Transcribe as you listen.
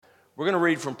We're going to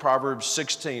read from Proverbs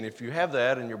 16. If you have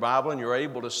that in your Bible and you're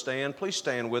able to stand, please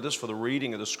stand with us for the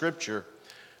reading of the Scripture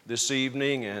this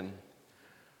evening. And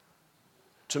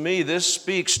to me, this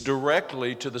speaks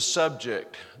directly to the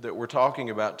subject that we're talking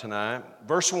about tonight.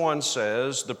 Verse 1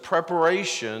 says, "The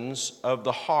preparations of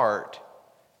the heart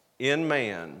in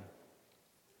man,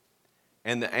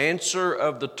 and the answer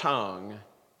of the tongue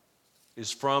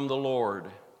is from the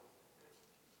Lord.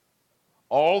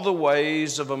 All the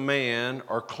ways of a man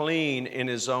are clean in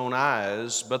his own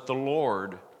eyes, but the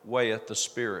Lord weigheth the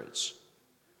spirits.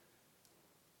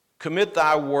 Commit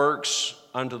thy works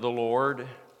unto the Lord,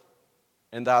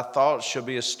 and thy thoughts shall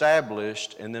be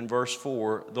established." And then verse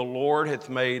 4, "The Lord hath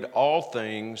made all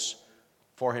things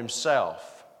for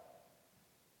himself,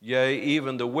 yea,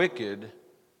 even the wicked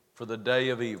for the day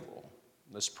of evil."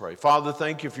 Let's pray. Father,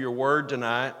 thank you for your word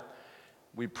tonight.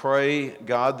 We pray,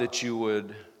 God, that you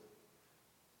would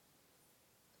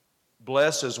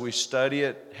bless as we study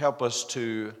it. Help us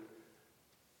to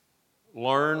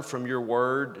learn from your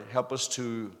word. Help us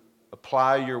to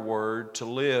apply your word, to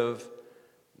live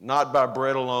not by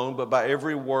bread alone, but by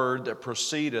every word that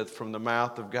proceedeth from the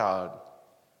mouth of God.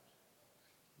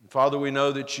 Father, we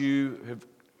know that you've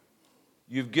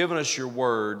given us your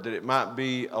word, that it might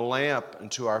be a lamp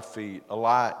unto our feet, a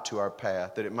light to our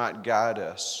path, that it might guide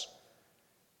us,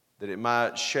 that it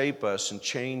might shape us and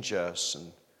change us.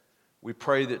 And we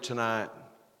pray that tonight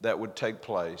that would take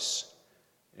place.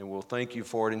 And we'll thank you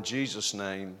for it in Jesus'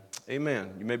 name.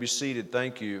 Amen. You may be seated.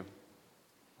 Thank you.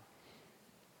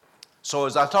 So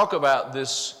as I talk about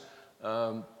this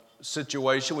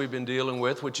situation we've been dealing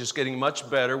with, which is getting much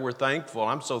better, we're thankful.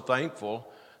 I'm so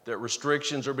thankful that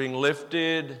restrictions are being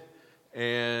lifted.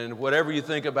 And whatever you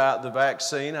think about the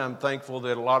vaccine, I'm thankful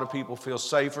that a lot of people feel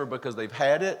safer because they've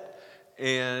had it.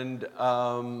 And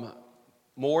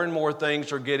more and more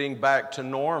things are getting back to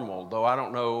normal, though I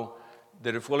don't know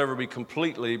that if we'll ever be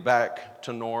completely back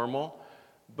to normal.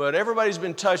 But everybody's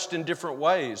been touched in different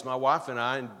ways. My wife and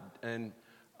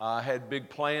I had big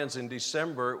plans in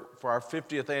December for our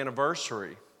 50th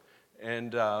anniversary.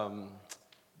 And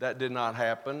that did not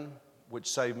happen, which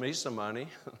saved me some money.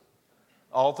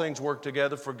 All things work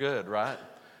together for good, right?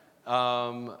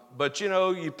 But you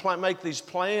know, you make these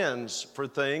plans for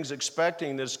things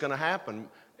expecting that it's going to happen.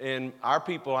 And our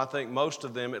people, I think most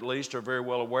of them at least, are very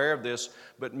well aware of this,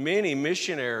 but many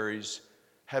missionaries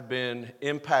have been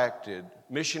impacted.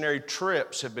 Missionary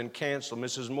trips have been canceled.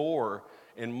 Mrs. Moore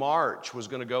in March was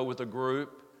going to go with a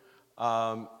group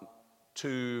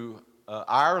to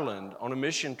Ireland on a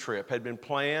mission trip. Had been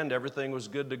planned, everything was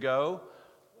good to go,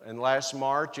 and last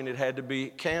March, and it had to be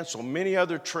canceled. Many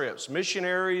other trips.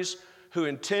 Missionaries who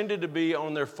intended to be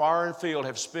on their foreign field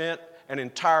have spent an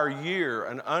entire year,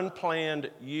 an unplanned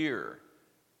year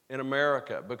in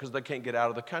America because they can't get out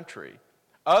of the country.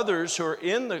 Others who are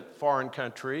in the foreign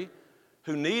country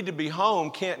who need to be home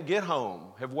can't get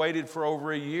home, have waited for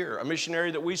over a year. A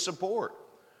missionary that we support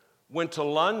went to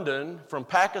London from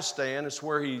Pakistan, it's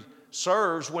where he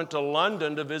serves, went to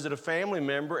London to visit a family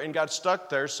member and got stuck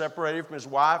there, separated from his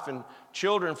wife and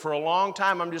children for a long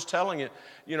time. I'm just telling you,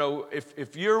 you know,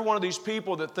 if you're one of these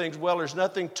people that thinks, well, there's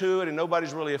nothing to it and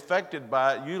nobody's really affected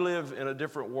by it, you live in a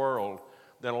different world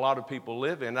than a lot of people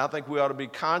live in. I think we ought to be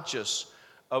conscious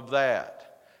of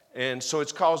that. And so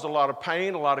it's caused a lot of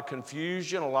pain, a lot of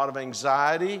confusion, a lot of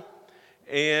anxiety.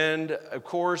 And of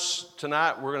course,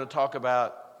 tonight we're going to talk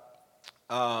about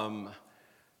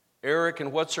Eric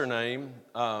and what's her name,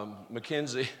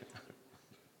 Mackenzie,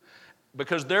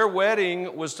 because their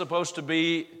wedding was supposed to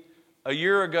be a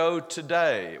year ago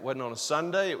today. It wasn't on a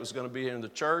Sunday. It was going to be in the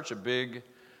church, a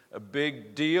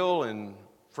big deal, and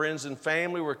friends and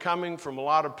family were coming from a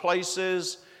lot of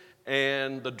places,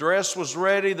 and the dress was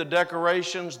ready, the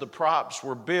decorations, the props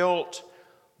were built,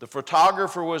 the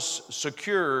photographer was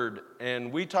secured,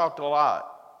 and we talked a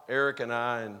lot, Eric and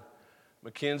I and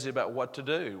Mackenzie, about what to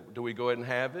do. Do we go ahead and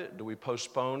have it? Do we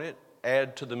postpone it?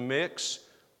 Add to the mix?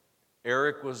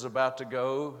 Eric was about to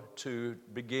go to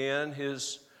begin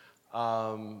his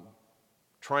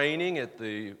training at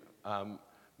the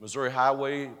Missouri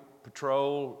Highway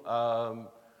Patrol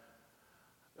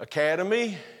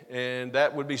Academy, and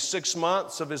that would be 6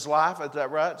 months of his life, is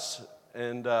that right?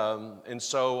 And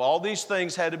so all these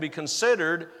things had to be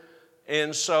considered,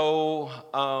 and so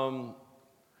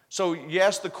you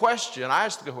ask the question,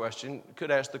 could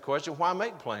ask the question, why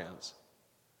make plans?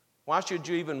 Why should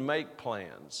you even make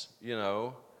plans? You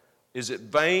know, is it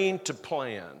vain to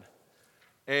plan?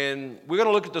 And we're going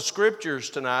to look at the scriptures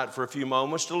tonight for a few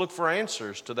moments to look for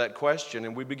answers to that question.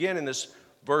 And we begin in this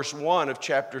verse 1 of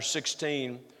chapter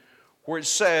 16, where it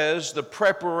says, "The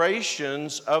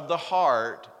preparations of the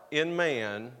heart in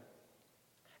man,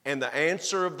 and the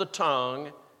answer of the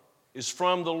tongue is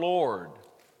from the Lord.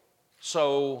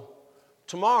 So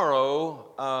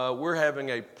tomorrow, we're having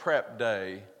a prep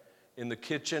day in the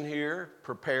kitchen here,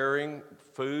 preparing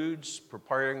foods,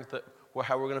 preparing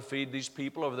how we're going to feed these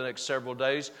people over the next several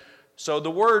days. So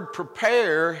the word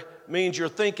prepare means you're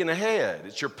thinking ahead.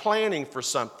 It's you're planning for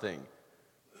something.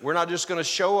 We're not just going to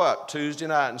show up Tuesday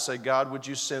night and say, God, would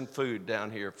you send food down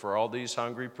here for all these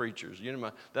hungry preachers? You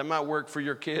know, that might work for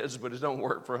your kids, but it don't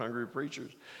work for hungry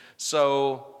preachers.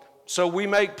 So we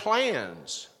make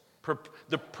plans.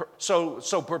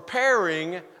 So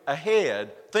preparing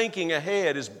ahead, thinking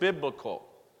ahead is biblical.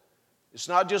 It's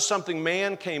not just something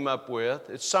man came up with.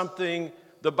 It's something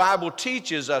the Bible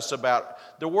teaches us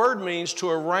about. The word means to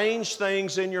arrange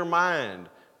things in your mind.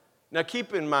 Now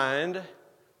keep in mind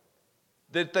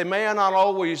that they may not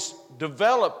always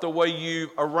develop the way you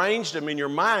arranged them in your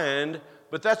mind,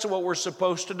 but that's what we're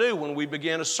supposed to do. When we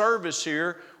begin a service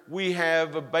here, we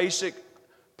have a basic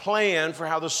plan for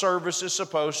how the service is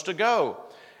supposed to go.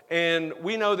 And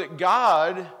we know that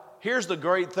God, here's the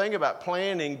great thing about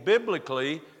planning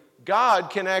biblically, God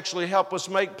can actually help us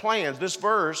make plans. This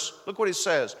verse, look what it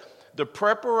says. The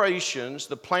preparations,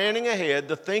 the planning ahead,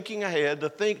 the thinking ahead,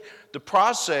 the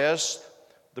process,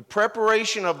 the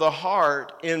preparation of the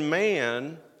heart in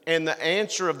man and the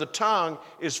answer of the tongue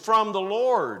is from the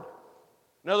Lord.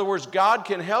 In other words, God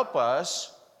can help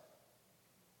us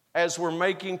as we're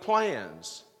making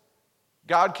plans.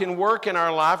 God can work in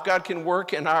our life. God can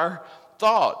work in our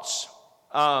thoughts.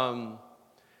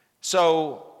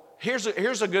 So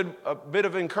here's a good bit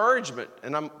of encouragement,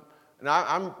 and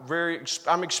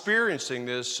I'm experiencing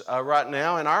this right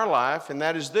now in our life, and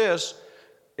that is this: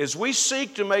 as we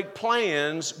seek to make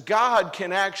plans, God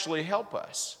can actually help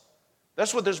us.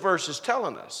 That's what this verse is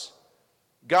telling us.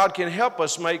 God can help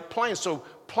us make plans. So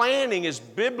planning is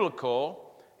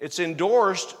biblical. It's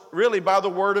endorsed really by the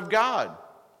Word of God.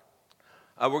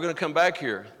 We're going to come back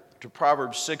here to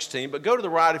Proverbs 16, but go to the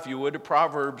right, if you would, to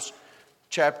Proverbs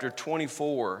chapter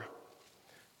 24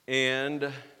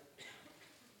 and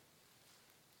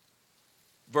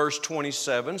verse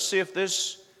 27. See if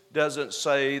this doesn't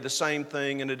say the same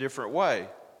thing in a different way.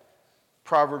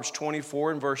 Proverbs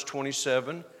 24 and verse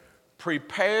 27.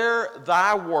 Prepare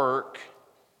thy work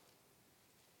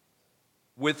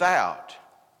without,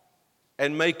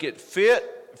 and make it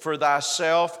fit for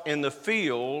thyself in the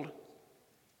field,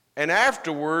 and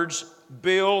afterwards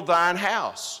build thine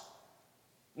house.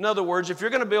 In other words, if you're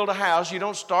going to build a house, you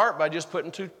don't start by just putting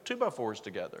two by fours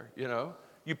together, you know.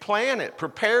 You plan it.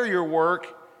 Prepare your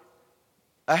work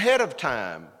ahead of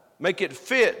time. Make it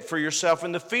fit for yourself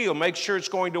in the field. Make sure it's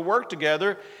going to work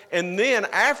together. And then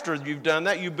after you've done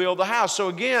that, you build the house. So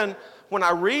again, when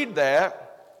I read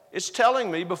that, it's telling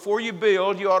me before you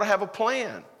build, you ought to have a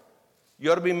plan.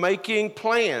 You ought to be making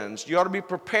plans. You ought to be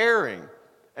preparing.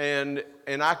 And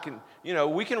I can, you know,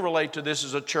 we can relate to this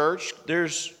as a church.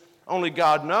 There's only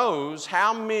God knows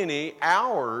how many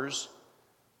hours,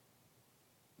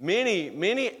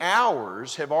 many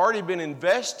hours have already been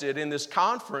invested in this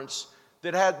conference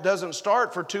that doesn't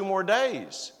start for 2 more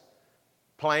days.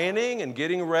 Planning and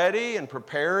getting ready and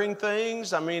preparing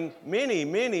things. I mean,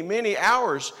 many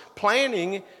hours.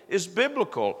 Planning is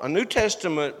biblical. A New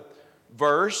Testament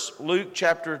verse, Luke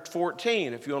chapter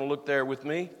 14, if you want to look there with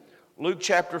me. Luke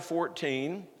chapter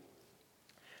 14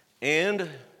 and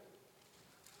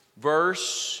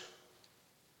verse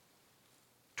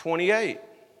 28.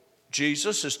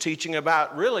 Jesus is teaching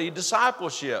about really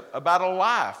discipleship, about a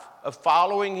life of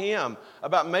following Him,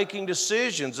 about making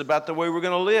decisions about the way we're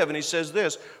going to live. And He says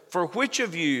this: for which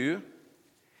of you,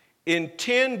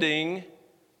 intending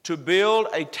to build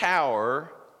a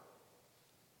tower,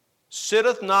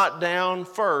 sitteth not down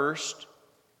first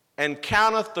and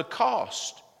counteth the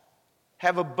cost,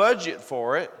 have a budget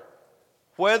for it,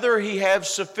 whether he have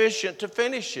sufficient to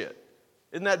finish it?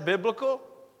 Isn't that biblical?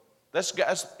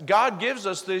 God gives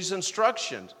us these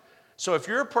instructions. So if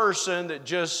you're a person that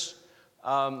just,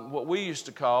 what we used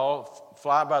to call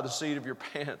fly by the seat of your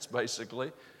pants,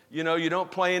 basically, you know, you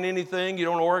don't plan anything, you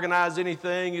don't organize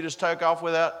anything, you just take off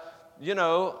without, you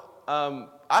know,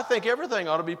 I think everything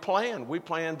ought to be planned. We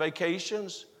plan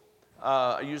vacations.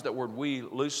 I use that word "we"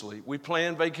 loosely. We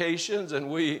plan vacations, and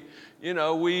we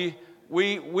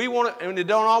want to, and it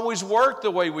don't always work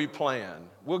the way we plan.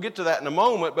 We'll get to that in a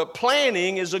moment, but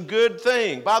planning is a good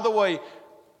thing. By the way,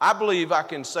 I believe I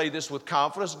can say this with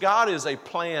confidence. God is a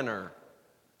planner.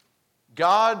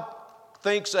 God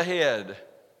thinks ahead.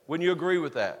 Wouldn't you agree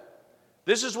with that?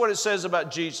 This is what it says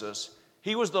about Jesus.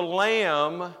 He was the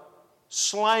Lamb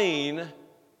slain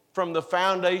from the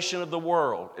foundation of the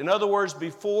world. In other words,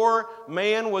 before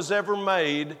man was ever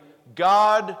made,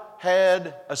 God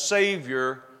had a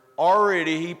Savior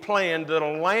already. He planned that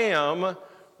a lamb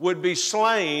would be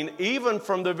slain even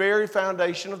from the very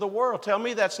foundation of the world. Tell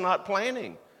me that's not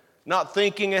planning, not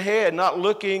thinking ahead, not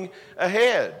looking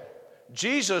ahead.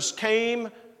 Jesus came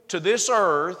to this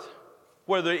earth,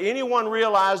 whether anyone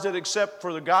realized it except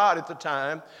for the God at the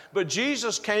time, but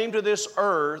Jesus came to this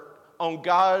earth on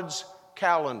God's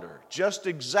calendar, just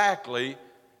exactly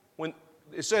when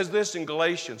it says this in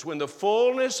Galatians, when the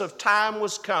fullness of time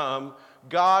was come,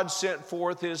 God sent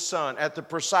forth His Son at the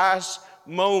precise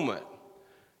moment.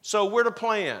 So we're to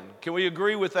plan. Can we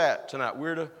agree with that tonight?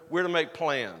 We're to make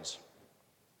plans.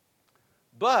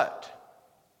 But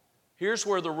here's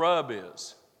where the rub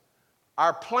is.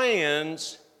 Our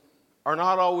plans are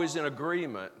not always in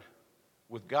agreement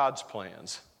with God's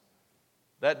plans.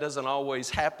 That doesn't always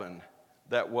happen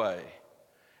that way.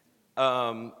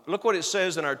 Look what it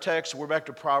says in our text. We're back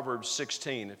to Proverbs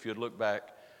 16, if you'd look back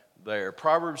there.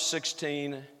 Proverbs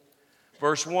 16,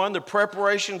 verse 1, the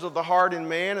preparations of the heart in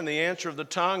man and the answer of the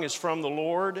tongue is from the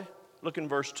Lord. Look in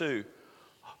verse 2.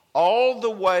 All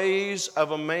the ways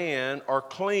of a man are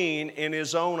clean in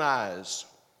his own eyes.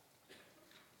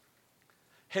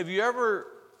 Have you ever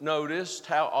noticed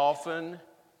how often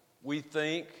we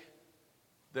think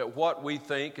that what we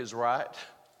think is right?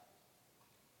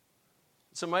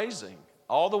 It's amazing.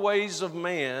 All the ways of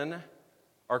man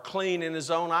are clean in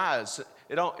his own eyes.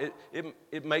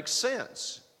 It makes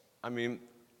sense. I mean,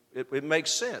 it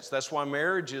makes sense. That's why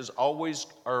marriages always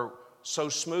are so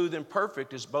smooth and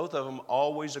perfect, is both of them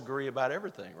always agree about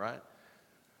everything, right?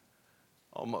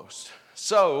 Almost.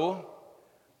 So,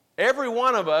 every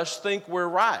one of us think we're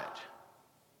right.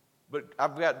 But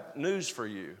I've got news for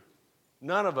you.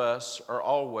 None of us are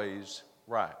always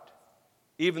right,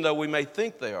 even though we may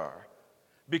think they are.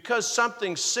 Because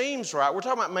something seems right, we're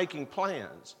talking about making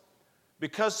plans.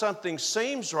 Because something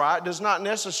seems right does not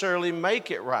necessarily make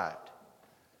it right.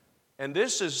 And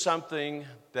this is something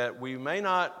that we may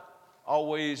not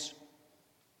always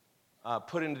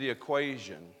put into the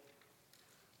equation,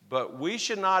 but we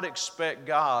should not expect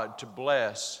God to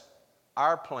bless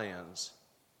our plans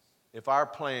if our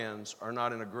plans are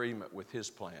not in agreement with His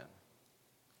plan.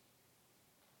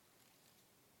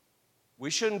 We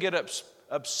shouldn't get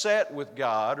upset with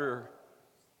God or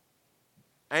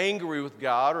angry with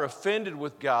God or offended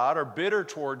with God or bitter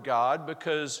toward God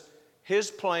because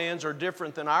His plans are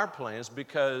different than our plans,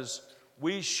 because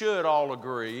we should all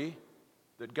agree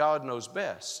that God knows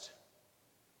best.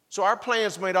 So our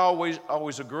plans may not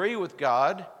always agree with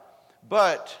God,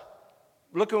 but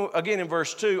look again in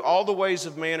verse 2, all the ways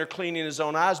of man are clean in his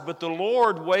own eyes, but the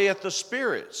Lord weigheth the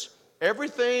spirits.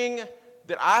 Everything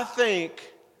that I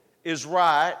think is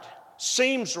right,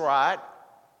 seems right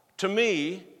to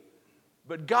me,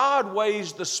 but God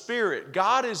weighs the spirit.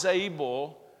 God is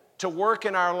able to work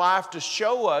in our life to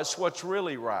show us what's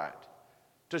really right,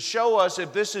 to show us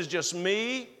if this is just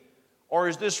me or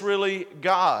is this really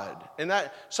God. And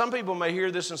that some people may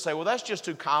hear this and say, well, that's just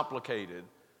too complicated.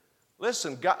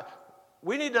 Listen, God,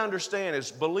 we need to understand as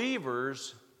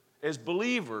believers,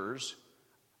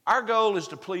 our goal is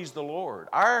to please the Lord.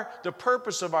 The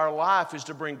purpose of our life is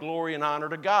to bring glory and honor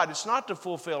to God. It's not to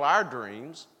fulfill our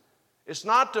dreams. It's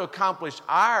not to accomplish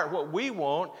what we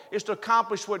want. It's to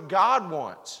accomplish what God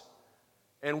wants.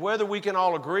 And whether we can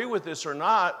all agree with this or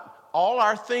not, all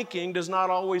our thinking does not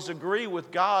always agree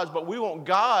with God's, but we want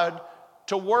God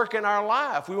to work in our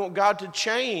life. We want God to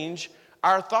change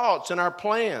our thoughts and our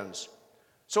plans.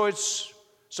 So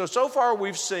far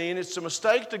we've seen it's a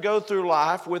mistake to go through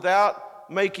life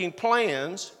without making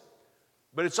plans,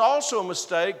 but it's also a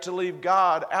mistake to leave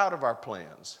God out of our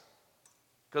plans,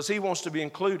 because He wants to be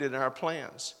included in our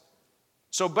plans.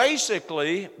 So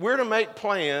basically, we're to make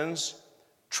plans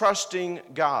trusting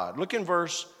God. Look in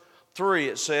verse 3,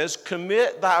 it says,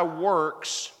 commit thy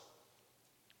works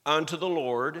unto the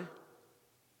Lord,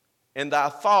 and thy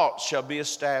thoughts shall be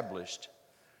established.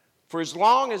 For as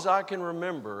long as I can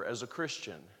remember as a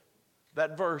Christian,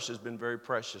 that verse has been very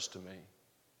precious to me.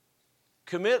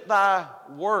 Commit thy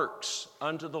works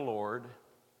unto the Lord,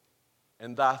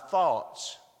 and thy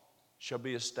thoughts shall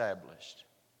be established.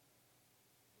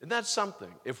 Isn't that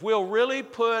something? If we'll really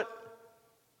put,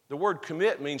 the word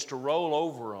commit means to roll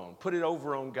over on, put it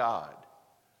over on God.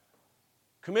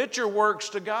 Commit your works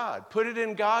to God. Put it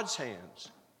in God's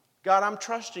hands. God, I'm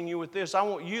trusting you with this. I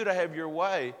want you to have your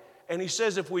way. And He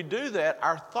says if we do that,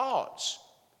 our thoughts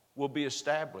will be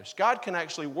established. God can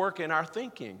actually work in our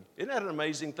thinking. Isn't that an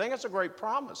amazing thing? That's a great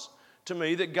promise to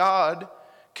me that God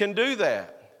can do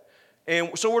that.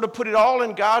 And so we're to put it all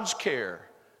in God's care.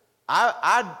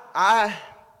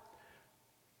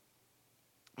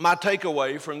 my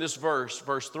takeaway from this verse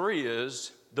 3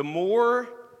 is the more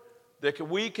that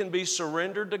we can be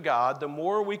surrendered to God, the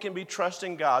more we can be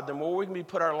trusting God, the more we can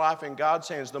put our life in God's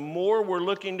hands, the more we're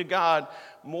looking to God,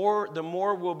 the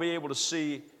more we'll be able to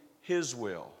see His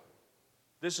will.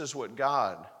 This is what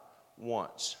God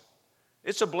wants.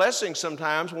 It's a blessing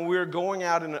sometimes when we're going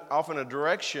out off in a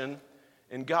direction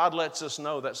and God lets us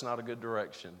know that's not a good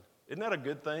direction. Isn't that a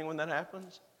good thing when that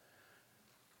happens?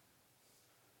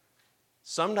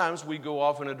 Sometimes we go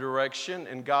off in a direction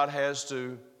and God has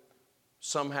to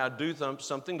somehow do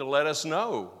something to let us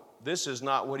know this is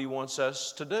not what He wants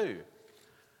us to do.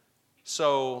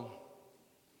 So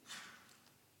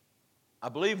I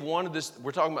believe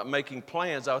we're talking about making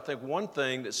plans. I think one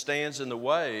thing that stands in the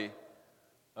way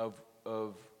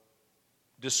of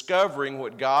discovering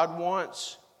what God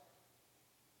wants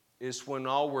is when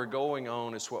all we're going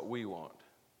on is what we want.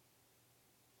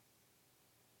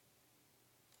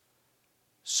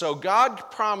 So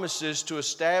God promises to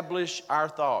establish our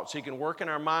thoughts. He can work in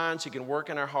our minds. He can work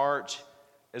in our hearts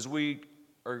as we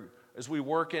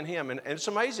work in Him. And it's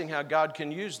amazing how God can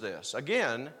use this.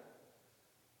 Again,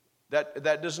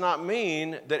 that does not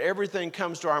mean that everything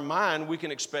comes to our mind, we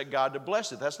can expect God to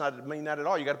bless it. That's not mean that at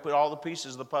all. You got to put all the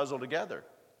pieces of the puzzle together.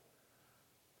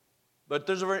 But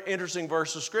there's a very interesting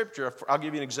verse of Scripture. I'll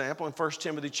give you an example. In 1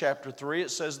 Timothy chapter 3,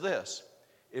 it says this: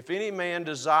 if any man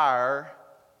desire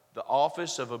the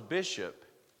office of a bishop,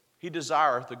 he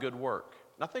desireth a good work.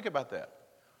 Now think about that.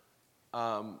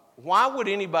 Why would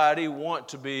anybody want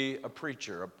to be a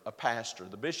preacher, a pastor?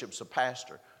 The bishop's a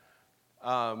pastor.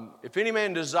 If any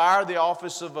man desire the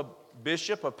office of a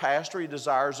bishop, a pastor, he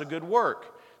desires a good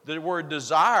work. The word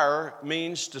desire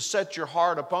means to set your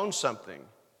heart upon something.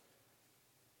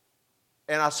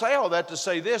 And I say all that to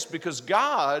say this, because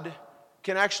God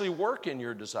can actually work in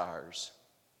your desires,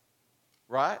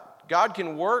 right? God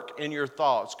can work in your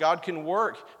thoughts. God can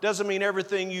work. Doesn't mean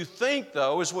everything you think,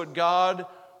 though, is what God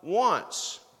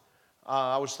wants.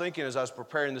 I was thinking as I was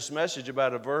preparing this message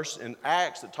about a verse in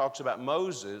Acts that talks about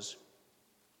Moses.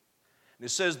 And it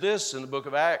says this in the book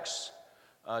of Acts,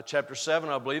 chapter 7,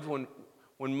 I believe, when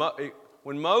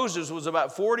Moses was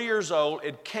about 40 years old,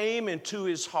 it came into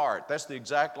his heart. That's the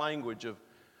exact language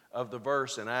of the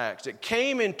verse in Acts. It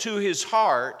came into his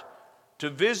heart to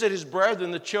visit his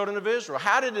brethren, the children of Israel.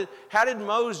 How did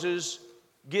Moses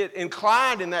get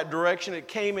inclined in that direction? It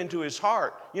came into his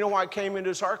heart. You know why it came into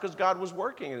his heart? Because God was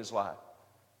working in his life.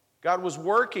 God was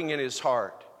working in his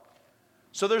heart.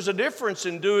 So there's a difference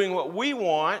in doing what we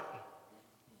want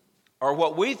or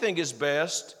what we think is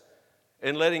best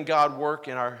and letting God work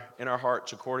in our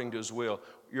hearts according to His will.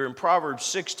 You're in Proverbs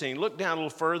 16. Look down a little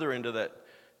further into that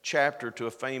chapter to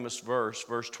a famous verse,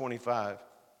 verse 25.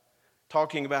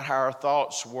 Talking about how our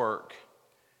thoughts work.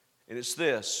 And it's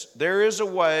this: there is a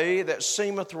way that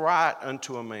seemeth right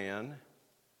unto a man,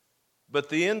 but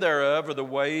the end thereof are the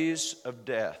ways of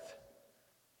death.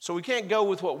 So we can't go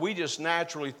with what we just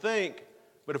naturally think,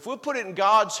 but if we'll put it in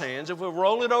God's hands, if we'll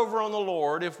roll it over on the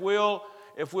Lord, if we'll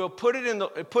put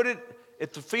it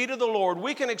at the feet of the Lord,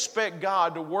 we can expect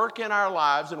God to work in our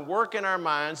lives and work in our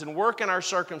minds and work in our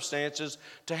circumstances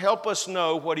to help us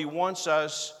know what He wants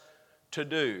us to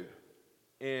do.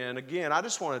 And again, I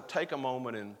just want to take a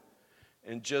moment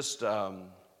and just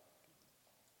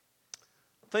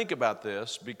think about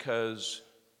this, because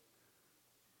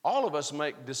all of us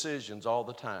make decisions all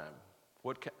the time.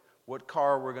 What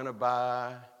car we're going to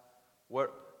buy, where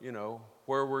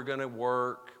we're going to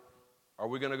work, are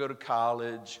we going to go to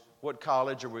college, what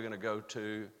college are we going to go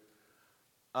to?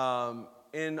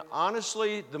 And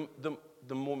honestly,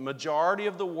 the majority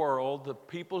of the world, the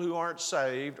people who aren't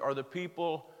saved, are the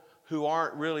people who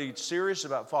aren't really serious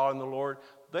about following the Lord.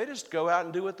 They just go out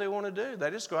and do what they want to do.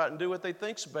 They just go out and do what they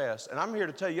think's best. And I'm here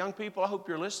to tell young people, I hope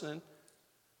you're listening,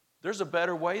 there's a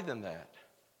better way than that.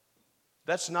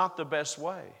 That's not the best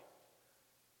way.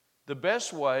 The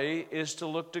best way is to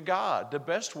look to God. The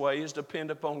best way is to depend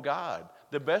upon God.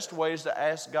 The best way is to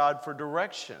ask God for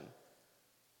direction.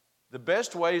 The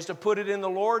best way is to put it in the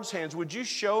Lord's hands. Would you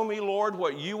show me, Lord,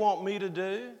 what you want me to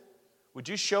do? Would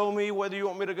you show me whether you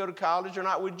want me to go to college or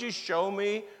not? Would you show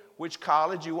me which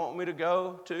college you want me to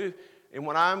go to? And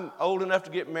when I'm old enough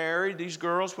to get married, these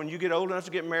girls, when you get old enough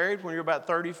to get married, when you're about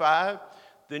 35,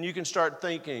 then you can start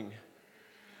thinking,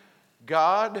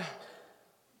 God,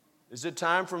 is it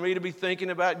time for me to be thinking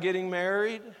about getting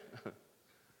married?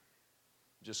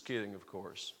 Just kidding, of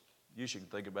course. You should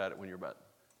think about it when you're about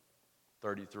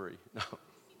 33. No.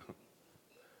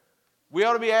 We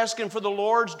ought to be asking for the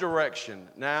Lord's direction.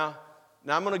 Now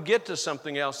I'm going to get to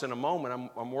something else in a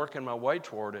moment. I'm working my way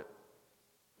toward it.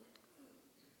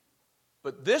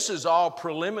 But this is all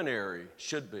preliminary,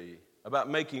 should be, about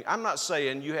making. I'm not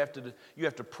saying you have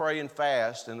to pray and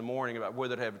fast in the morning about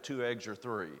whether to have 2 eggs or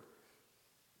 3.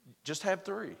 Just have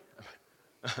 3.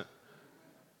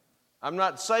 I'm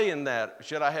not saying that.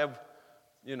 Should I have,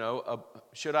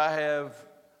 should I have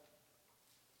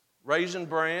Raisin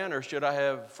Bran or should I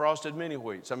have Frosted Mini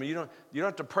Wheats? I mean, you don't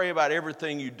have to pray about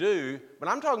everything you do, but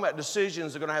I'm talking about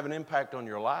decisions that are going to have an impact on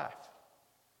your life.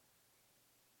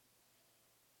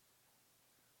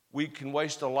 We can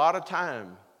waste a lot of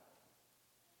time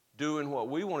doing what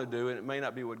we want to do, and it may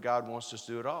not be what God wants us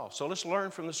to do at all. So let's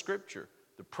learn from the Scripture.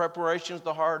 The preparations of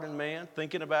the heart and man,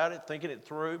 thinking about it, thinking it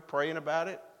through, praying about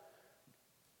it.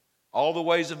 All the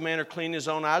ways of man are clean in his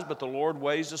own eyes, but the Lord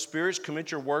weighs the spirits.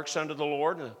 Commit your works unto the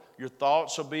Lord, and your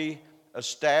thoughts will be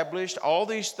established. All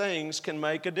these things can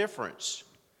make a difference.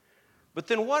 But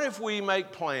then what if we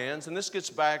make plans, and this gets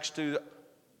back to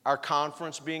our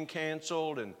conference being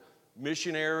canceled and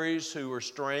missionaries who were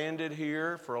stranded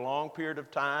here for a long period of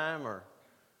time, or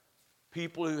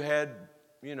people who had,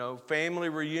 family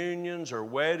reunions or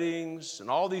weddings and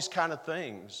all these kind of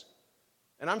things.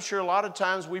 And I'm sure a lot of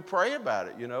times we pray about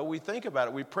it, we think about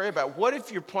it, we pray about it. What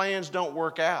if your plans don't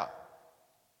work out?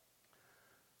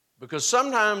 Because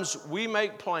sometimes we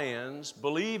make plans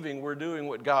believing we're doing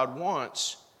what God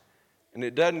wants, and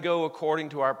it doesn't go according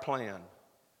to our plan.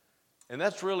 And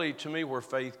that's really, to me, where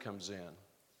faith comes in.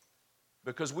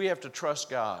 Because we have to trust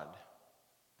God,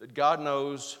 that God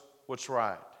knows what's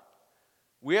right.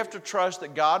 We have to trust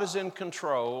that God is in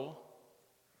control.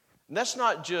 And that's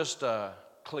not just a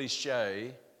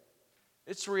cliche,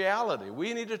 it's reality.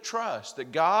 We need to trust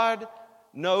that God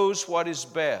knows what is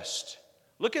best.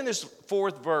 Look in this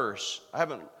 4th verse. I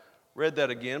haven't read that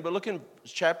again, but look in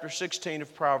chapter 16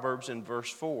 of Proverbs in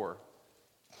verse 4.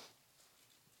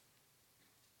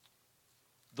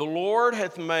 The Lord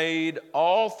hath made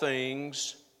all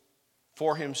things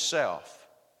for himself,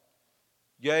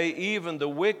 yea, even the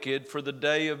wicked for the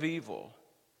day of evil.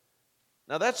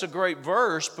 Now that's a great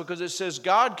verse because it says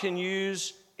God can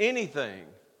use anything.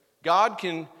 God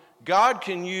can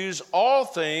use all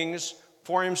things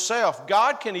for himself.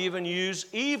 God can even use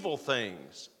evil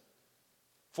things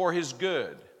for his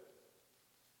good.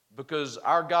 Because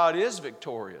our God is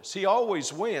victorious. He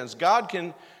always wins. God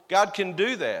can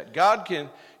do that. God can,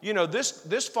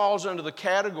 this falls under the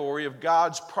category of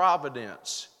God's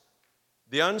providence.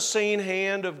 The unseen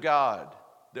hand of God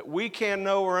that we can't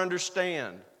know or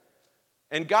understand.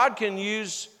 And God can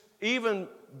use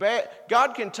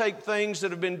God can take things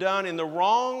that have been done in the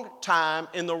wrong time,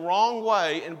 in the wrong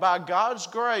way, and by God's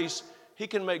grace, He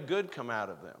can make good come out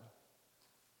of them.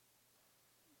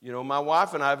 My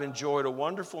wife and I have enjoyed a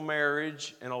wonderful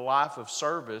marriage and a life of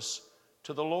service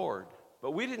to the Lord.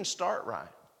 But we didn't start right.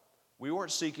 We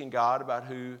weren't seeking God about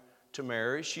who to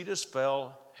marry. She just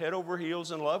fell head over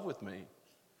heels in love with me.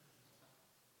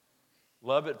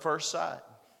 Love at first sight.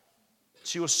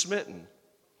 She was smitten.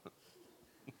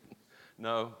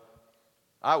 No,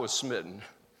 I was smitten.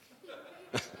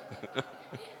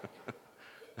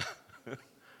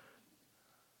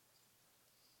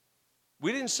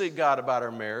 We didn't seek God about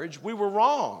our marriage. We were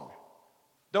wrong.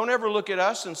 Don't ever look at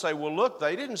us and say, well, look,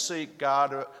 they didn't seek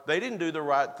God. They didn't do the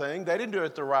right thing. They didn't do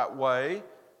it the right way.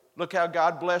 Look how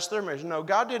God blessed their marriage. No,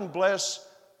 God didn't bless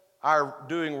our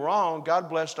doing wrong. God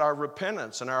blessed our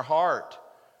repentance and our heart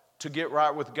to get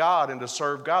right with God and to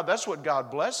serve God. That's what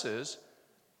God blesses.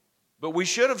 But we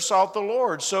should have sought the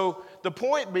Lord. So the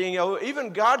point being,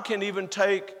 even God can even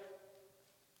take,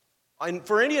 and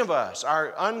for any of us,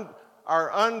 our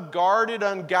unguarded,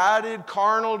 unguided,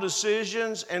 carnal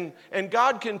decisions, and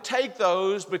God can take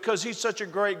those because He's such a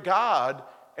great God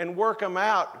and work them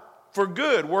out for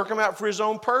good, work them out for His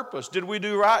own purpose. Did we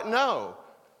do right? No.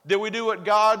 Did we do what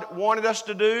God wanted us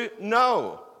to do?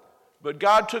 No. But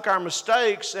God took our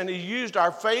mistakes and He used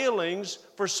our failings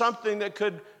for something that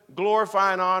could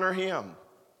glorify and honor Him.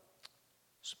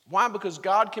 Why? Because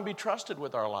God can be trusted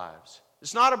with our lives.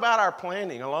 It's not about our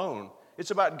planning alone.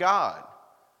 It's about God.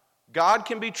 God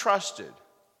can be trusted.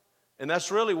 And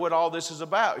that's really what all this is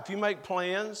about. If you make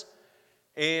plans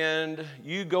and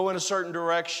you go in a certain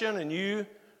direction and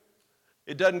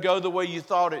it doesn't go the way you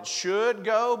thought it should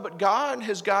go, but God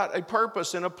has got a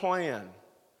purpose and a plan.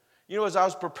 As I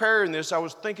was preparing this, I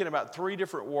was thinking about 3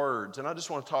 different words, and I just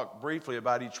want to talk briefly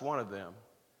about each one of them.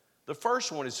 The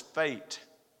first one is fate,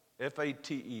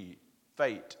 F-A-T-E,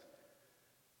 fate.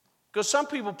 Because some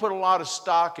people put a lot of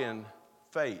stock in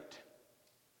fate.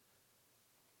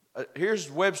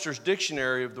 Here's Webster's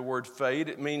dictionary of the word fate.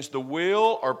 It means the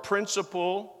will or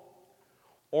principle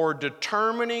or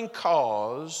determining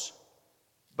cause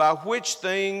by which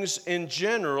things in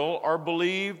general are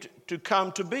believed to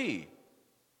come to be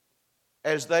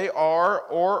as they are,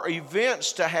 or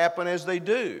events to happen as they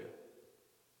do.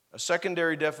 A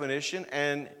secondary definition,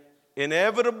 an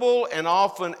inevitable and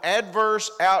often adverse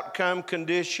outcome,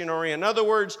 condition, or in other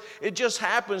words, it just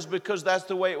happens because that's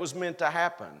the way it was meant to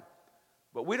happen.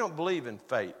 But we don't believe in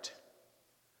fate.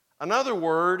 Another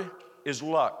word is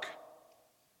luck.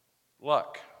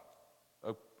 Luck.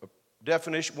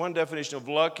 One definition of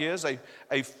luck is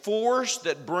a force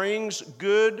that brings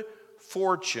good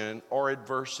fortune or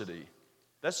adversity.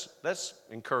 That's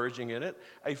encouraging, isn't it?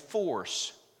 A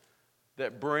force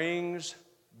that brings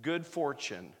good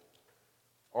fortune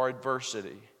or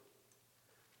adversity.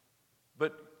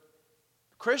 But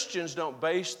Christians don't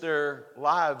base their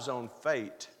lives on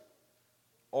fate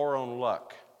or on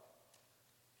luck.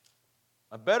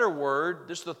 A better word,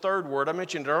 this is the third word I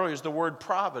mentioned earlier, is the word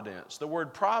providence. The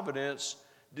word providence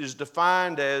is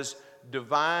defined as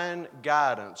divine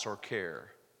guidance or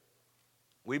care.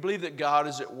 We believe that God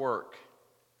is at work,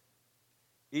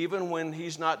 even when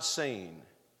He's not seen,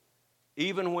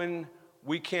 even when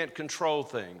we can't control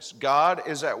things. God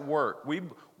is at work.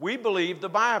 We believe the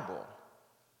Bible.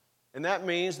 And that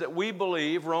means that we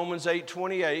believe Romans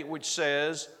 8:28, which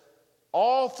says,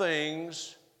 all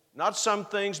things, not some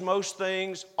things, most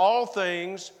things, all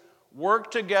things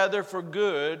work together for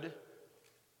good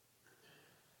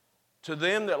to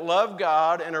them that love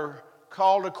God and are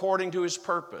called according to His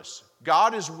purpose.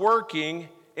 God is working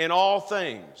in all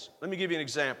things. Let me give you an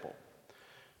example.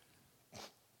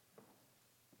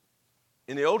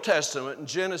 In the Old Testament, in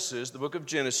Genesis, the book of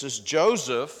Genesis,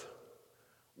 Joseph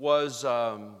was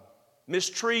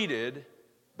mistreated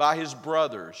by his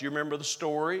brothers. You remember the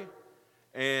story?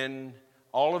 And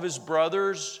all of his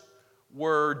brothers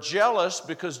were jealous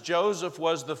because Joseph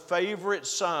was the favorite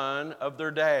son of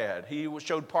their dad. He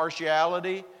showed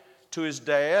partiality to his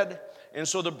dad. And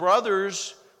so the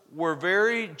brothers were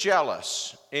very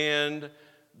jealous. And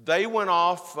they went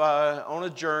off on a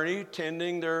journey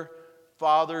tending their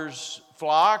father's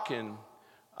flock. And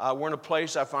we're in a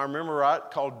place, if I remember right,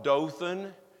 called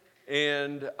Dothan.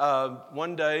 And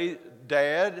one day,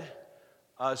 Dad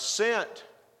sent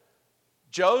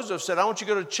Joseph, said, I want you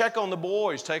to go to check on the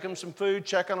boys, take them some food,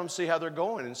 check on them, see how they're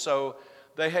going. And so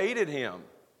they hated him,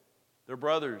 their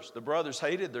brothers. The brothers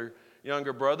hated their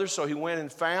younger brothers, so he went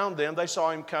and found them. They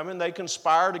saw him coming. They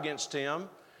conspired against him.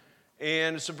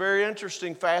 And it's a very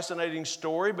interesting, fascinating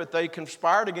story, but they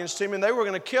conspired against him, and they were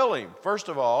going to kill him. First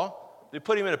of all, they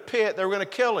put him in a pit. They were going to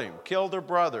kill him, kill their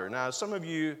brother. Now, some of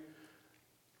you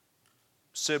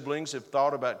siblings have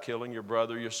thought about killing your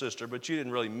brother or your sister, but you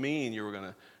didn't really mean you were going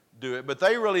to do it. But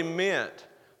they really meant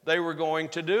they were going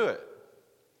to do it.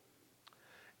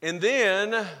 And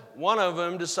then one of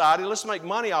them decided, let's make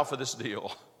money off of this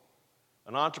deal.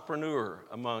 An entrepreneur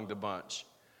among the bunch.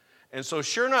 And so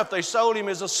sure enough, they sold him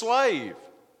as a slave.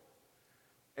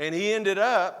 And he ended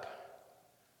up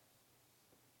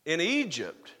in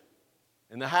Egypt,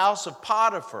 in the house of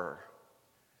Potiphar,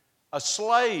 a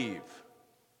slave.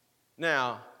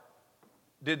 Now,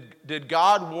 did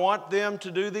God want them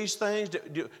to do these things?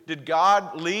 Did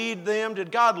God lead them?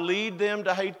 Did God lead them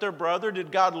to hate their brother?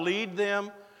 Did God lead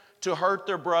them to hurt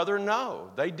their brother?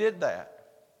 No, they did that.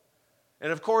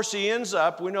 And of course, he ends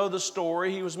up, we know the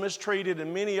story, he was mistreated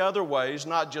in many other ways,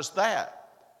 not just that.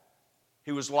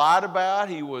 He was lied about,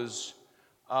 he was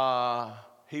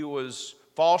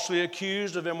falsely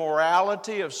accused of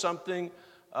immorality, of something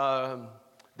that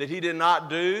he did not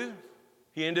do.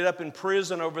 He ended up in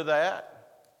prison over that.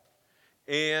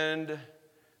 And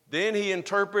then he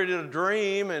interpreted a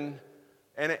dream, and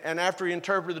after he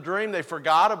interpreted the dream, they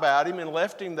forgot about him and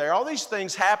left him there. All these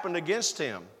things happened against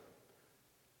him.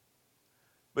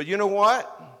 But you know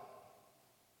what?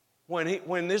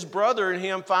 When his brother and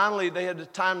him finally, they had the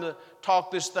time to talk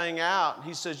this thing out,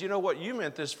 he says, you know what, you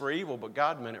meant this for evil, but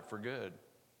God meant it for good.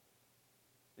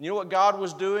 And you know what God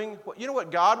was doing? You know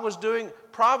what God was doing?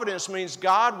 Providence means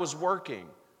God was working.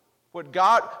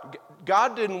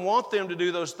 God didn't want them to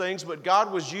do those things, but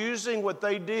God was using what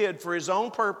they did for His own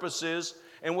purposes.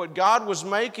 And what God was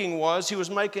making was, He was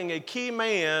making a key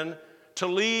man to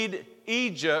lead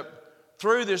Egypt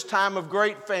through this time of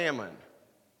great famine.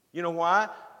 You know why?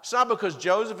 It's not because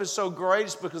Joseph is so great,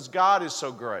 it's because God is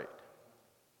so great.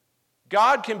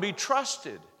 God can be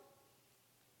trusted.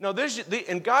 No,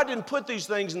 and God didn't put these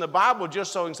things in the Bible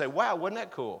just so we can say, wow, wasn't that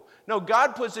cool? No,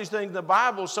 God puts these things in the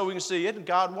Bible so we can see, isn't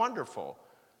God wonderful?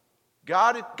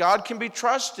 God can be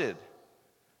trusted.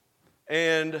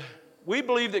 And we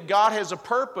believe that God has a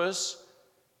purpose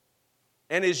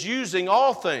and is using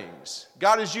all things.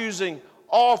 God is using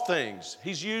all things.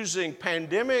 He's using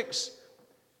pandemics.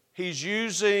 He's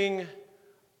using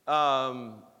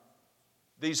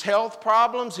these health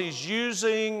problems. He's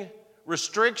using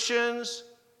restrictions.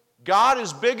 God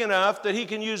is big enough that he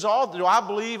can use all. Do I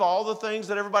believe all the things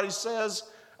that everybody says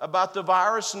about the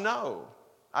virus? No,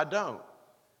 I don't.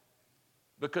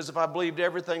 Because if I believed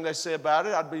everything they say about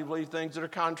it, I'd believe things that are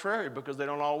contrary because they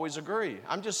don't always agree.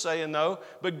 I'm just saying though,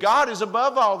 but God is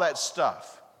above all that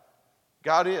stuff.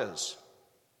 God is.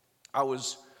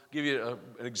 Give you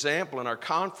an example in our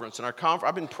conference.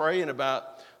 I've been praying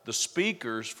about the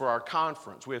speakers for our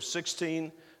conference. We have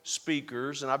 16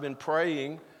 speakers, and I've been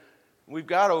praying. We've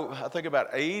got, I think, about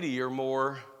 80 or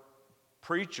more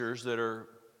preachers that are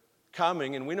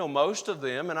coming, and we know most of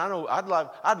them. And I know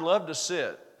I'd love to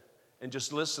sit and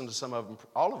just listen to some of them,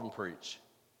 all of them preach.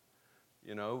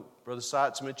 You know, Brother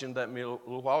Seitz mentioned that a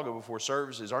little while ago before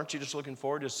services. Aren't you just looking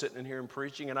forward to sitting in here and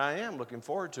preaching? And I am looking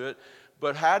forward to it.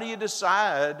 But how do you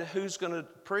decide who's going to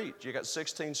preach? You got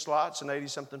 16 slots and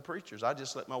 80-something preachers. I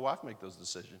just let my wife make those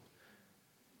decisions.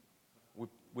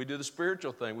 We do the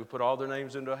spiritual thing. We put all their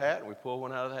names into a hat and we pull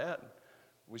one out of the hat. And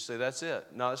we say, that's it.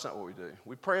 No, that's not what we do.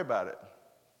 We pray about it.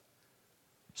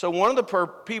 So one of the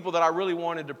people that I really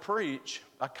wanted to preach,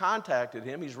 I contacted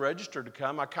him. He's registered to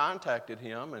come. I contacted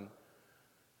him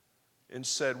and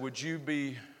said, would you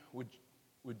be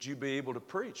able to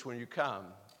preach when you come?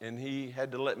 And he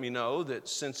had to let me know that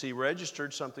since he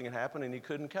registered, something had happened and he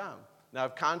couldn't come. Now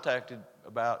I've contacted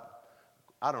about,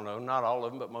 I don't know, not all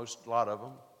of them, but a lot of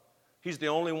them. He's the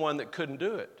only one that couldn't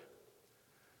do it.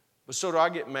 But so do I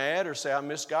get mad or say I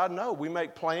miss God? No, we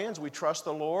make plans. We trust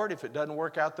the Lord. If it doesn't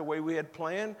work out the way we had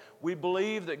planned, we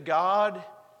believe that God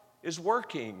is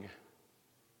working.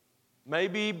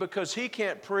 Maybe because he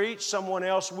can't preach, someone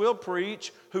else will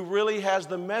preach who really has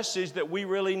the message that we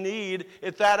really need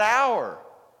at that hour.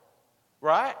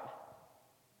 Right?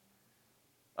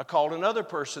 I called another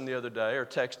person the other day or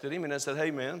texted him and I said,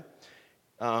 hey man,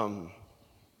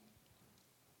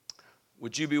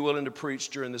 would you be willing to preach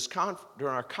during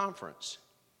our conference?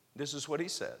 This is what he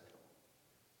said.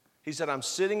 He said, I'm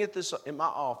sitting in my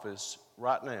office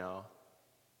right now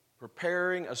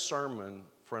preparing a sermon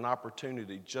for an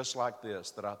opportunity just like this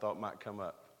that I thought might come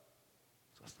up.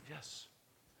 So I said, yes.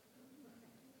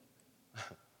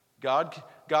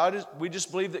 We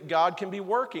just believe that God can be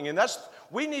working. And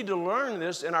we need to learn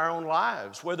this in our own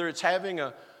lives, whether it's having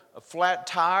a flat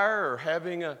tire or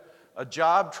having a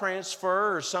job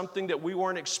transfer or something that we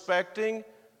weren't expecting.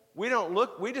 We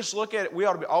just look at it. We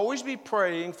ought to always be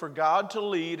praying for God to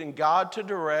lead and God to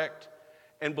direct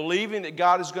and believing that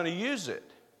God is going to use it.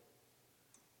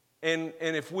 And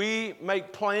if we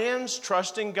make plans,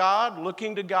 trusting God,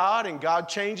 looking to God, and God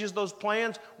changes those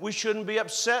plans, we shouldn't be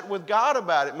upset with God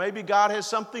about it. Maybe God has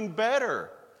something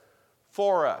better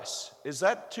for us. Is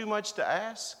that too much to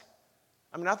ask?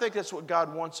 I mean, I think that's what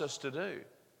God wants us to do.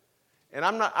 And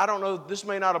I don't know, this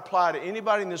may not apply to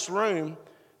anybody in this room,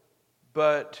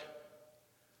 but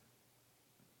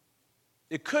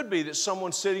it could be that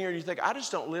someone's sitting here and you think, I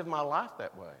just don't live my life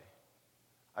that way.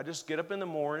 I just get up in the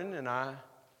morning and I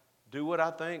do what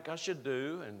I think I should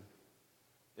do, and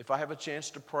if I have a chance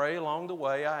to pray along the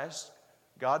way, I ask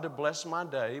God to bless my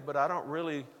day, but I don't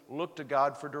really look to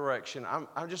God for direction.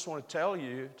 I just want to tell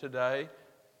you today,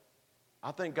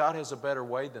 I think God has a better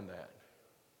way than that.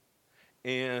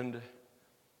 And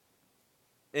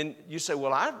you say,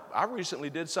 well, I recently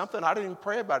did something, I didn't even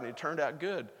pray about it, and it turned out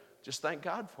good. Just thank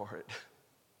God for it.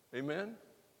 Amen?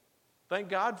 Thank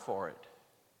God for it.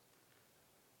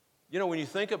 You know, when you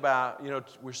think about,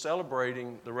 we're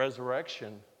celebrating the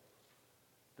resurrection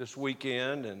this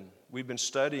weekend, and we've been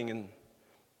studying in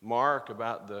Mark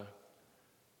about the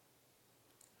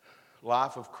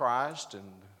life of Christ and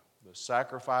the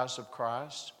sacrifice of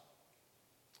Christ.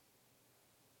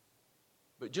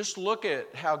 But just look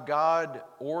at how God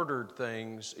ordered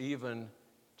things, even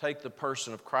take the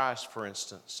person of Christ, for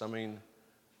instance. I mean,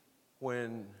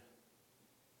 when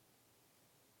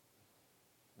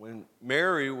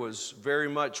Mary was very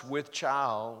much with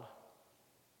child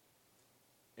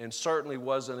and certainly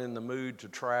wasn't in the mood to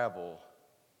travel,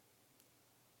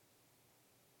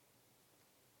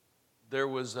 there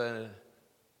was an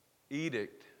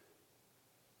edict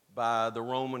by the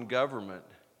Roman government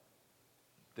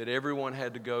that everyone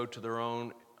had to go to their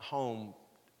own home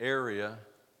area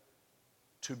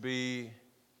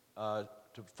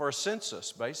for a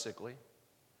census, basically.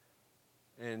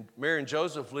 And Mary and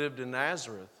Joseph lived in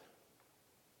Nazareth.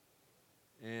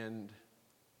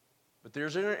 But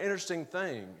there's an interesting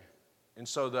thing. And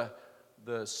so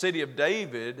the city of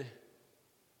David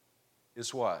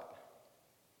is what?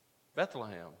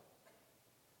 Bethlehem.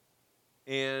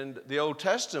 And the Old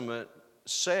Testament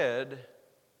said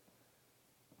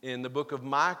in the book of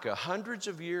Micah, hundreds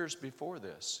of years before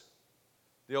this,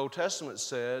 the Old Testament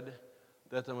said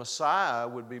that the Messiah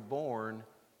would be born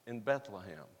in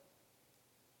Bethlehem.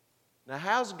 Now,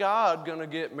 how's God going to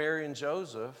get Mary and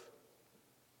Joseph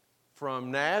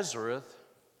from Nazareth,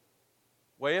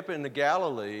 way up into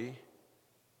Galilee,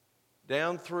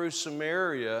 down through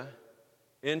Samaria,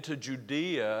 into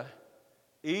Judea,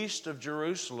 east of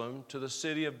Jerusalem, to the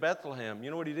city of Bethlehem?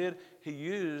 You know what he did? He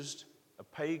used a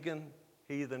pagan,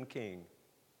 heathen king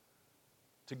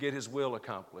to get his will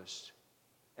accomplished.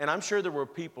 And I'm sure there were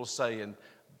people saying,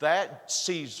 that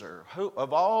Caesar, who,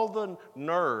 of all the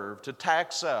nerve to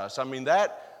tax us, I mean,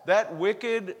 that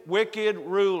wicked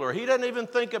ruler, he doesn't even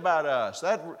think about us.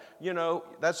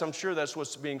 I'm sure that's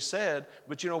what's being said,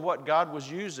 but you know what? God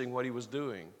was using what he was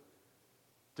doing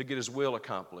to get his will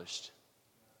accomplished.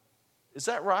 Is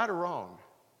that right or wrong?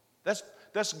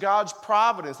 That's God's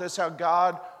providence. That's how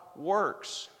God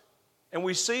works. And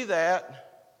we see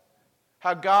that,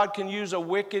 how God can use a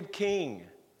wicked king.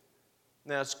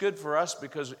 Now, it's good for us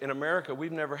because in America,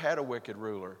 we've never had a wicked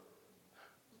ruler.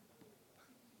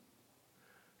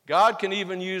 God can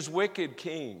even use wicked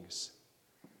kings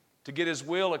to get his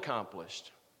will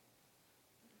accomplished.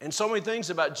 And so many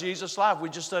things about Jesus' life. We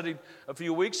just studied a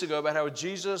few weeks ago about how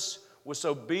Jesus was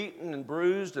so beaten and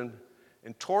bruised and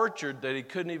tortured that he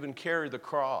couldn't even carry the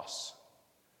cross.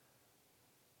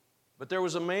 But there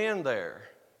was a man there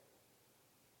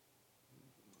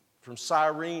from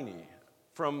Cyrene,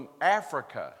 from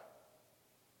Africa,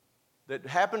 that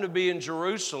happened to be in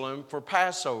Jerusalem for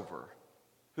Passover,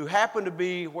 who happened to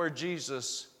be where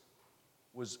Jesus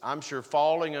was, I'm sure,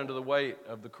 falling under the weight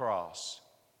of the cross,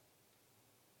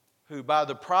 who by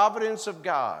the providence of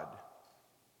God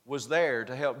was there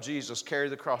to help Jesus carry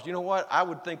the cross. You know what? I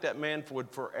would think that man would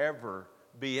forever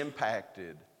be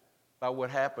impacted by what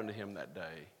happened to him that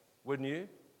day. Wouldn't you?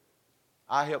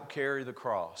 I helped carry the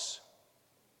cross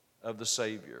of the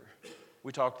Savior.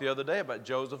 We talked the other day about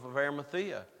Joseph of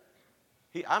Arimathea.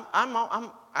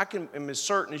 I'm as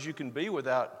certain as you can be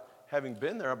without having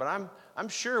been there, but I'm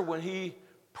sure when he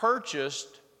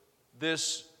purchased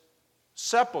this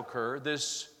sepulcher,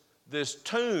 this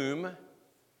tomb,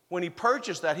 when he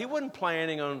purchased that, he wasn't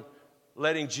planning on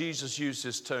letting Jesus use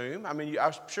his tomb. I mean,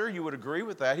 I'm sure you would agree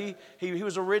with that. He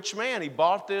was a rich man. He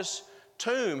bought this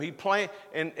tomb.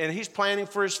 And he's planning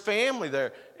for his family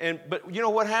there. But you know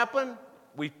what happened?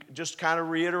 We just kind of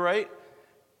reiterate.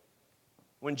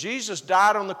 When Jesus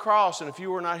died on the cross, and if you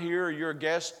were not here or you're a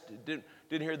guest, didn't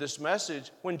hear this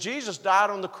message, when Jesus died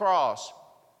on the cross,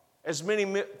 as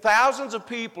many thousands of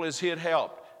people as he had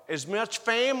helped, as much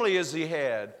family as he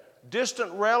had,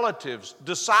 distant relatives,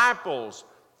 disciples,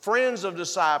 friends of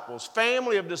disciples,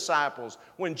 family of disciples,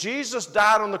 when Jesus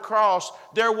died on the cross,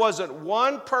 there wasn't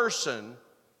one person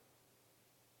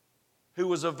who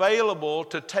was available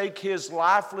to take his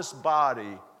lifeless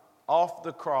body off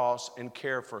the cross and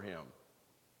care for him.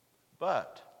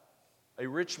 But a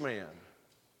rich man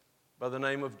by the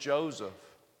name of Joseph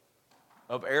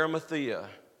of Arimathea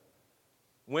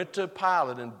went to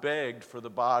Pilate and begged for the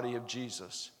body of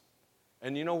Jesus.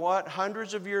 And you know what?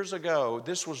 Hundreds of years ago,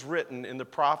 this was written in the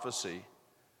prophecy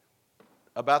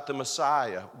about the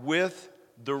Messiah with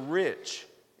the rich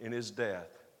in his death.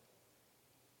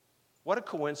 What a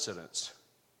coincidence.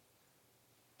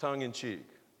 Tongue in cheek.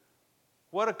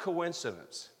 What a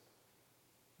coincidence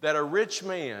that a rich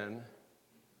man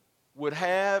would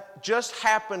just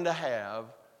happen to have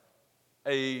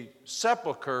a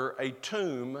sepulcher, a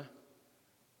tomb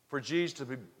for Jesus to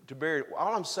be buried.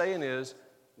 All I'm saying is,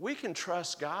 we can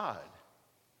trust God.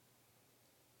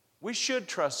 We should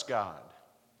trust God.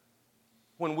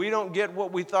 When we don't get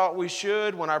what we thought we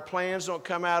should, when our plans don't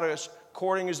come out as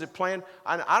according as they planned,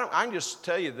 I can just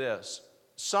tell you this.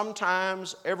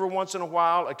 Sometimes, every once in a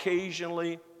while,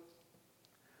 occasionally,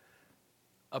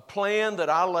 a plan that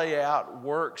I lay out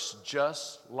works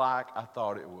just like I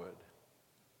thought it would.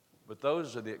 But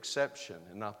those are the exception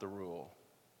and not the rule.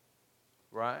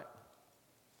 Right?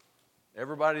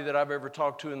 Everybody that I've ever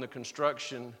talked to in the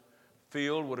construction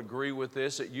field would agree with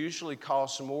this. It usually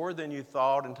costs more than you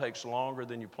thought and takes longer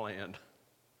than you planned.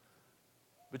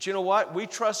 But you know what? We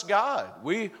trust God.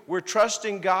 We're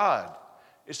trusting God.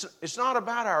 It's not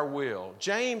about our will.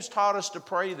 James taught us to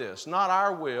pray this, not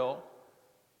our will.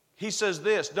 He says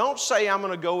this, don't say I'm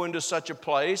going to go into such a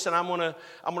place and I'm going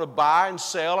to buy and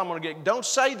sell, don't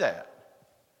say that.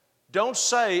 Don't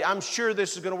say, I'm sure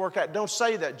this is going to work out. Don't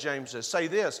say that, James says. Say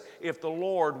this, if the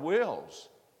Lord wills,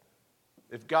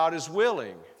 if God is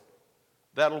willing,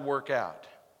 that'll work out.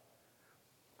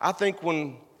 I think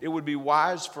when it would be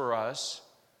wise for us,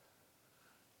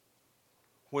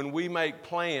 when we make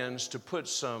plans to put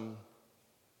some,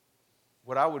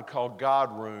 what I would call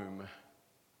God room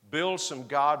build some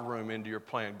God room into your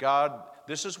plan. God,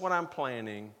 this is what I'm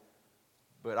planning,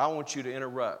 but I want you to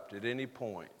interrupt at any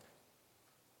point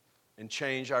and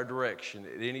change our direction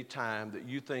at any time that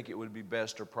you think it would be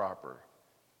best or proper.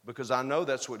 Because I know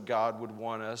that's what God would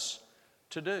want us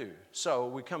to do. So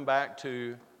we come back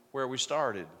to where we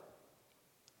started,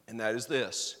 and that is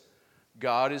this.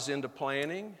 God is into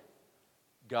planning.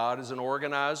 God is an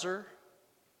organizer.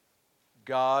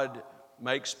 God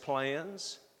makes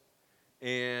plans,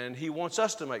 and He wants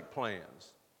us to make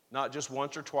plans. Not just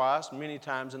once or twice. Many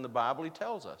times in the Bible He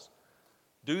tells us,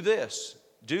 do this.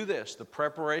 Do this. The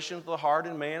preparation of the heart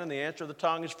in man and the answer of the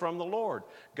tongue is from the Lord.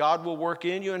 God will work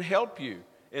in you and help you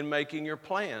in making your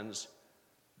plans.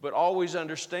 But always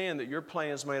understand that your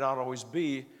plans may not always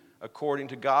be according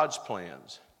to God's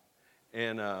plans.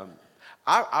 And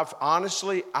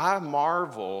I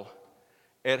marvel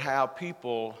at how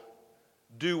people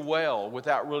do well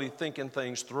without really thinking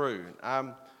things through.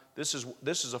 This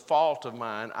is a fault of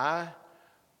mine. I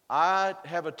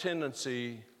have a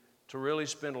tendency to really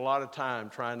spend a lot of time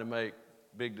trying to make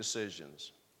big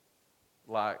decisions,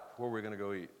 like where we're going to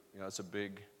go eat. That's a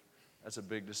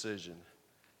big decision.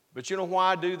 But you know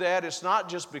why I do that? It's not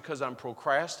just because I'm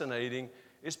procrastinating.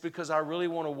 It's because I really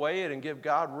want to weigh it and give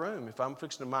God room. If I'm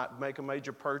fixing to make a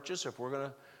major purchase, if we're going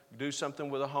to do something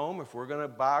with a home, if we're going to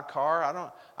buy a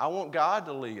car, I want God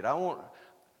to lead.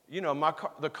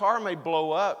 The car may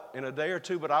blow up in a day or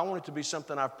two, but I want it to be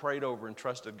something I've prayed over and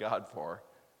trusted God for.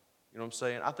 You know what I'm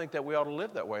saying? I think that we ought to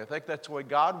live that way. I think that's the way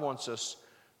God wants us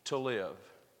to live.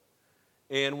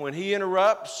 And when He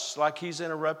interrupts, like He's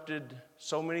interrupted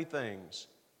so many things,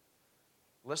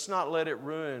 let's not let it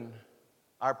ruin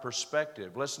our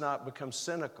perspective. Let's not become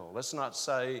cynical. Let's not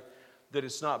say that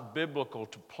it's not biblical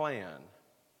to plan.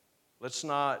 Let's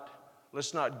not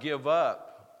give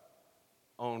up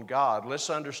on God. Let's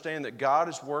understand that God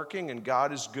is working and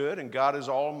God is good and God is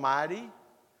almighty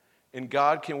and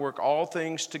God can work all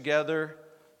things together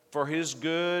for His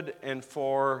good and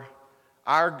for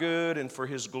our good and for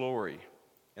His glory.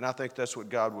 And I think that's what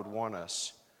God would want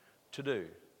us to do.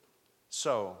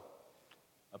 So,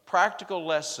 a practical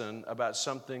lesson about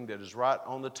something that is right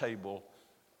on the table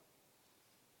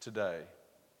today.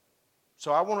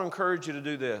 So I want to encourage you to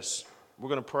do this. We're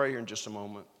going to pray here in just a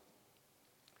moment.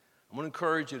 I'm going to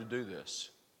encourage you to do this.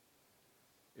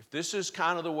 If this is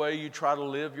kind of the way you try to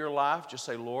live your life, just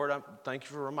say, Lord, thank you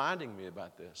for reminding me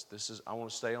about this. I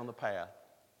want to stay on the path.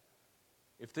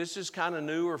 If this is kind of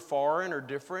new or foreign or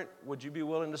different, would you be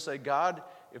willing to say, God,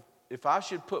 if I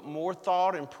should put more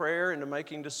thought and prayer into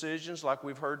making decisions like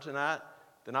we've heard tonight,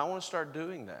 then I want to start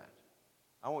doing that.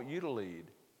 I want you to lead.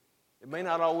 It may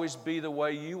not always be the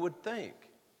way you would think.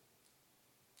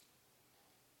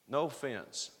 No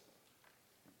offense.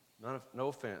 No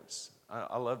offense.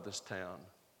 I love this town,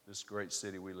 this great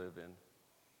city we live in,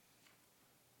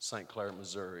 St. Clair,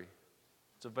 Missouri.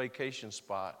 It's a vacation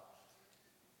spot,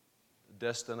 a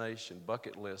destination,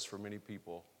 bucket list for many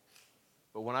people.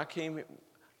 But when I came here,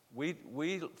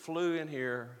 we flew in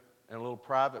here in a little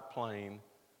private plane,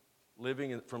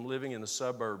 living in the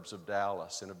suburbs of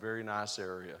Dallas in a very nice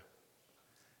area.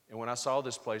 And when I saw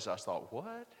this place, I thought,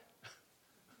 what?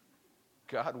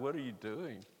 God, what are you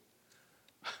doing?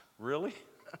 Really?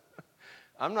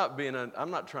 I'm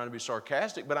not trying to be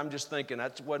sarcastic, but I'm just thinking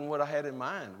that wasn't what I had in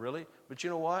mind, really. But you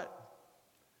know what?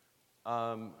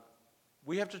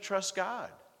 We have to trust God.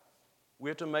 We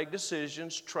have to make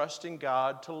decisions trusting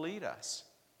God to lead us,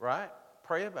 right?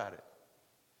 Pray about it.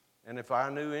 And if I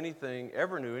ever knew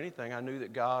anything, I knew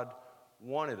that God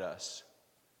wanted us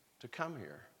to come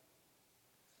here.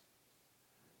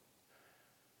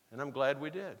 And I'm glad we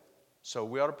did. So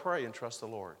we ought to pray and trust the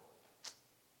Lord.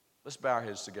 Let's bow our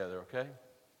heads together, okay?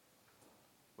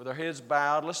 With our heads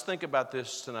bowed, let's think about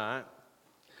this tonight.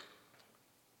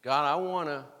 God,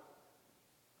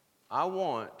 I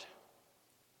want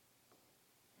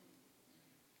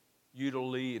you to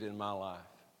lead in my life.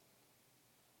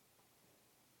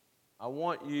 I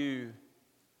want you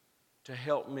to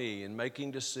help me in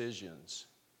making decisions,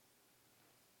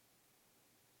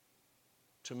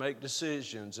 to make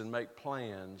decisions and make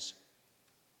plans,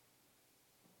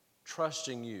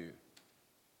 trusting you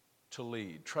to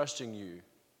lead, trusting you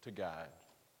to guide.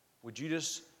 Would you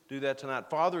just do that tonight?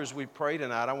 Father, as we pray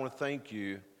tonight, I want to thank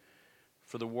you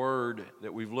for the word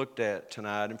that we've looked at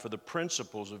tonight and for the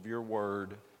principles of your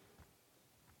word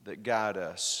that guide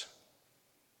us.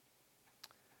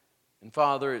 And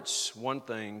Father, it's one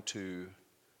thing to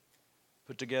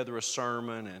put together a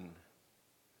sermon and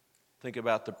think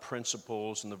about the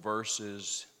principles and the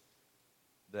verses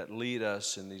that lead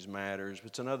us in these matters.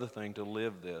 But it's another thing to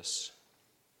live this.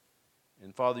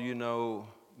 And Father, you know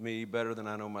me better than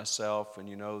I know myself, and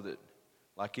you know that,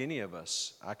 like any of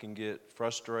us, I can get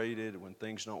frustrated when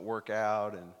things don't work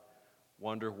out and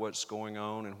wonder what's going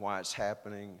on and why it's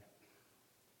happening.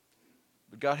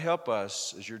 But God, help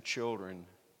us as your children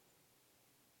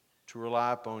to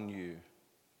rely upon you,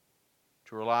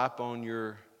 to rely upon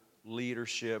your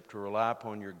leadership, to rely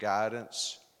upon your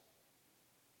guidance.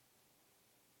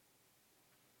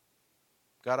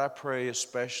 God, I pray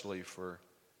especially for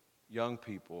young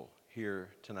people here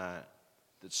tonight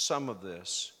that some of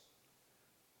this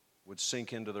would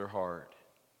sink into their heart.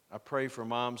 I pray for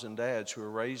moms and dads who are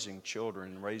raising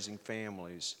children, raising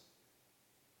families.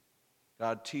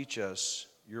 God, teach us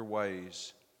your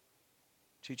ways.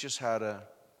 Teach us how to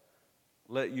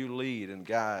let you lead and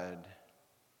guide.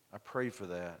 I pray for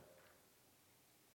that.